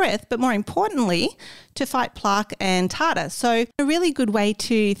dog's breath, but more importantly, to fight plaque and tartar. So a really good way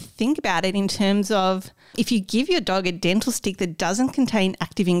to think about it in terms of if you give your dog a dental stick that doesn't contain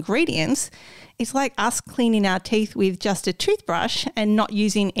active ingredients, it's like us cleaning our teeth with just a toothbrush and not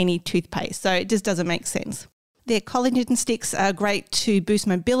using any toothpaste. So it just doesn't make sense. Their collagen sticks are great to boost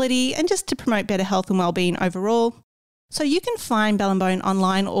mobility and just to promote better health and well-being overall. So you can find Bell & Bone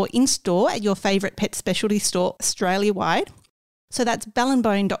online or in-store at your favourite pet specialty store Australia-wide. So that's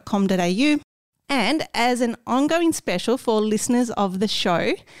bellandbone.com.au. And as an ongoing special for listeners of the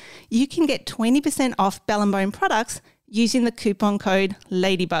show, you can get 20% off Bell & Bone products using the coupon code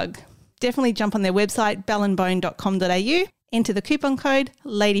LADYBUG. Definitely jump on their website, bellandbone.com.au, enter the coupon code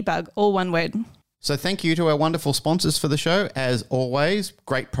LADYBUG, all one word. So thank you to our wonderful sponsors for the show. As always,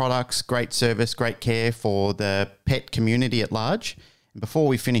 great products, great service, great care for the pet community at large. And before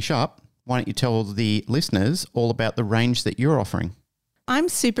we finish up, why don't you tell the listeners all about the range that you're offering? I'm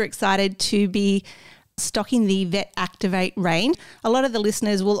super excited to be stocking the Vet Activate range. A lot of the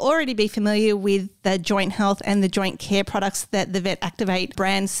listeners will already be familiar with the joint health and the joint care products that the Vet Activate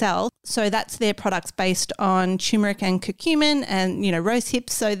brand sell. So that's their products based on turmeric and curcumin and, rose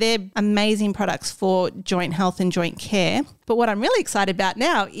hips. So they're amazing products for joint health and joint care. But what I'm really excited about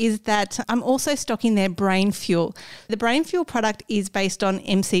now is that I'm also stocking their Brain Fuel. The Brain Fuel product is based on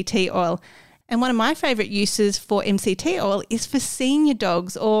MCT oil. And one of my favourite uses for MCT oil is for senior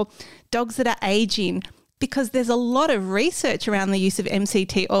dogs or dogs that are aging, because there's a lot of research around the use of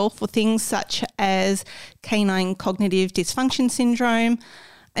MCT oil for things such as canine cognitive dysfunction syndrome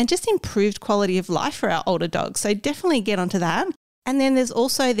and just improved quality of life for our older dogs. So definitely get onto that. And then there's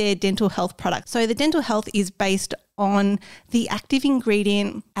also their dental health product. So the dental health is based on the active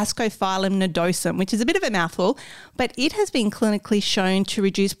ingredient Ascophyllum nodosum, which is a bit of a mouthful, but it has been clinically shown to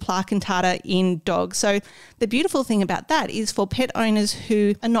reduce plaque and tartar in dogs. So the beautiful thing about that is for pet owners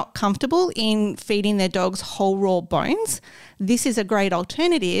who are not comfortable in feeding their dogs whole raw bones, this is a great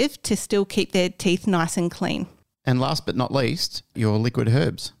alternative to still keep their teeth nice and clean. And last but not least, your liquid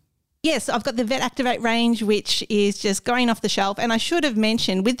herbs. Yes, I've got the Vet Activate range, which is just going off the shelf. And I should have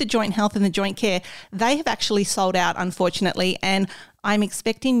mentioned with the joint health and the joint care, they have actually sold out, unfortunately. And I'm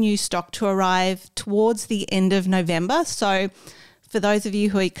expecting new stock to arrive towards the end of November. So for those of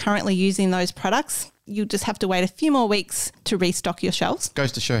you who are currently using those products, you'll just have to wait a few more weeks to restock your shelves.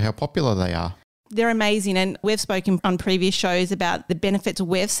 Goes to show how popular they are. They're amazing, and we've spoken on previous shows about the benefits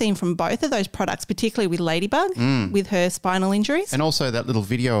we've seen from both of those products, particularly with Ladybug, with her spinal injuries. And also that little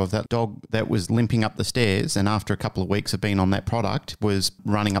video of that dog that was limping up the stairs and after a couple of weeks of being on that product was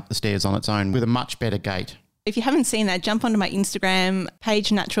running up the stairs on its own with a much better gait. If you haven't seen that, jump onto my Instagram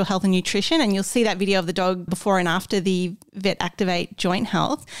page, Natural Health and Nutrition, and you'll see that video of the dog before and after the Vet Activate joint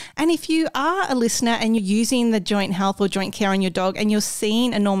health. And if you are a listener and you're using the joint health or joint care on your dog and you're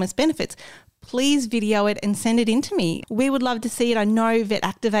seeing enormous benefits, please video it and send it in to me. We would love to see it. I know Vet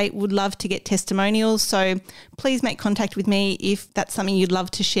Activate would love to get testimonials, so please make contact with me if that's something you'd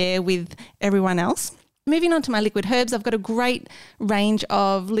love to share with everyone else. Moving on to my liquid herbs, I've got a great range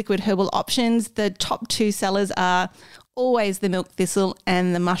of liquid herbal options. The top two sellers are always the milk thistle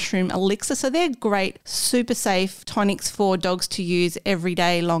and the mushroom elixir. So they're great, super safe tonics for dogs to use every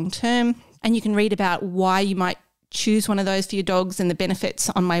day long term. And you can read about why you might choose one of those for your dogs and the benefits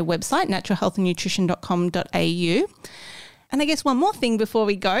on my website, naturalhealthandnutrition.com.au. And I guess one more thing before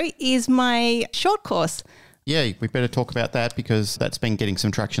we go is my short course. Yeah, we better talk about that because that's been getting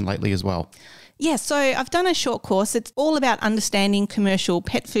some traction lately as well. Yeah, so I've done a short course. It's all about understanding commercial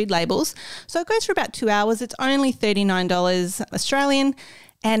pet food labels. So it goes for about 2 hours. It's only $39 Australian,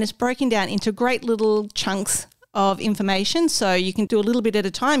 and it's broken down into great little chunks of information. So you can do a little bit at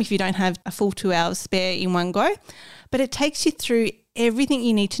a time if you don't have a full 2 hours spare in one go. But it takes you through everything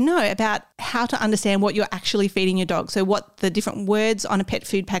you need to know about how to understand what you're actually feeding your dog. So what the different words on a pet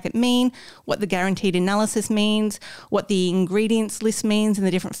food packet mean, what the guaranteed analysis means, what the ingredients list means and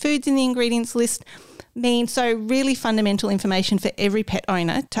the different foods in the ingredients list mean. So really fundamental information for every pet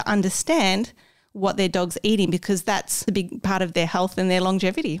owner to understand what their dog's eating, because that's a big part of their health and their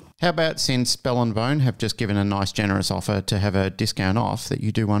longevity. How about, since Bell and Bone have just given a nice generous offer to have a discount off, that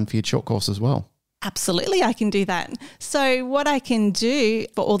you do one for your short course as well? Absolutely, I can do that. So what I can do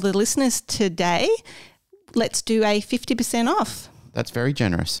for all the listeners today, let's do a 50% off. That's very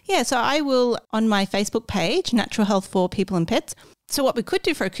generous. Yeah, so I will, on my Facebook page, Natural Health for People and Pets. So what we could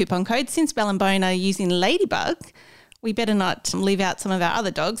do for a coupon code, since Bell and Bone are using Ladybug, we better not leave out some of our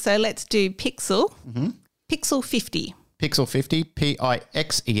other dogs. So let's do Pixel, Pixel 50. Pixel 50,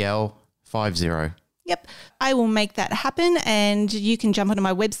 Pixel 50. Yep, I will make that happen, and you can jump onto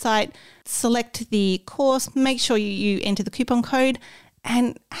my website, select the course, make sure you enter the coupon code,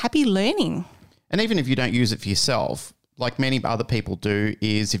 and happy learning. And even if you don't use it for yourself, like many other people do,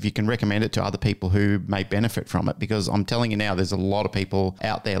 is if you can recommend it to other people who may benefit from it, because I'm telling you now, there's a lot of people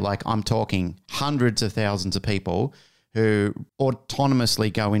out there, like I'm talking hundreds of thousands of people who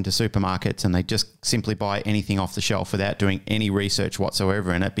autonomously go into supermarkets and they just simply buy anything off the shelf without doing any research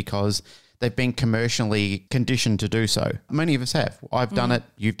whatsoever in it, because they've been commercially conditioned to do so. Many of us have. I've done it.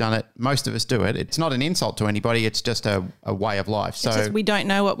 You've done it. Most of us do it. It's not an insult to anybody. It's just a way of life. So it's just we don't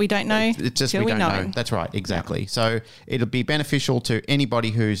know what we don't know. It's just we don't know. That's right. Exactly. So it'll be beneficial to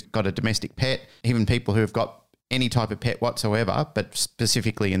anybody who's got a domestic pet, even people who've got any type of pet whatsoever, but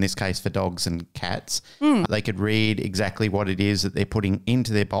specifically in this case for dogs and cats. They could read exactly what it is that they're putting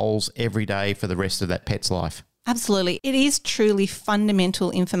into their bowls every day for the rest of that pet's life. Absolutely. It is truly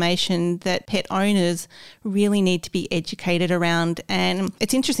fundamental information that pet owners really need to be educated around. And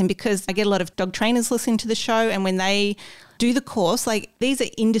it's interesting because I get a lot of dog trainers listening to the show, and when they do the course, like these are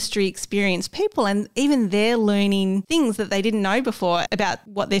industry experienced people, and even they're learning things that they didn't know before about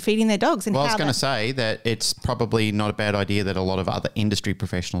what they're feeding their dogs. And well, I was going to say that it's probably not a bad idea that a lot of other industry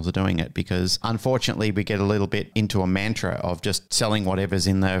professionals are doing it, because unfortunately we get a little bit into a mantra of just selling whatever's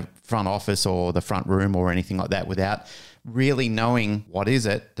in the front office or the front room or anything like that without really knowing what is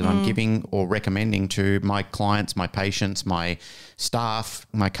it that I'm giving or recommending to my clients, my patients, my staff,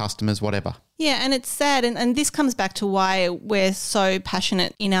 my customers, whatever. Yeah, and it's sad. And this comes back to why we're so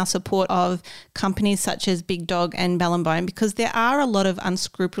passionate in our support of companies such as Big Dog and Bell and Bone, because there are a lot of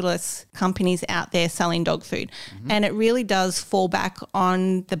unscrupulous companies out there selling dog food. And it really does fall back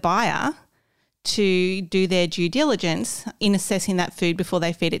on the buyer to do their due diligence in assessing that food before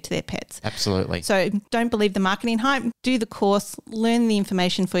they feed it to their pets. Absolutely. So don't believe the marketing hype. Do the course, learn the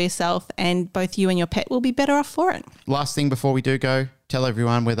information for yourself, and both you and your pet will be better off for it. Last thing before we do go, tell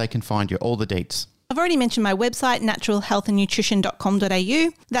everyone where they can find you, all the deets. I've already mentioned my website,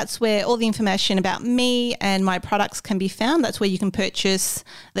 naturalhealthandnutrition.com.au. That's where all the information about me and my products can be found. That's where you can purchase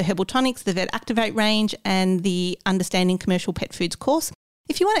the Herbal Tonics, the Vet Activate range, and the Understanding Commercial Pet Foods course.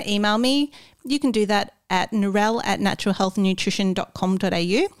 If you want to email me, you can do that at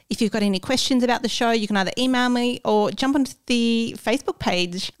narelle@naturalhealthandnutrition.com.au. If you've got any questions about the show, you can either email me or jump onto the Facebook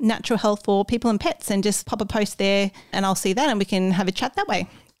page, Natural Health for People and Pets, and just pop a post there and I'll see that and we can have a chat that way.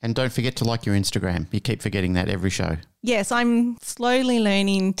 And don't forget to like your Instagram. You keep forgetting that every show. Yes, I'm slowly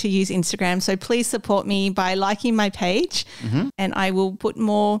learning to use Instagram, so please support me by liking my page and I will put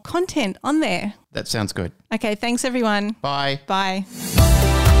more content on there. That sounds good. Okay, thanks everyone. Bye. Bye.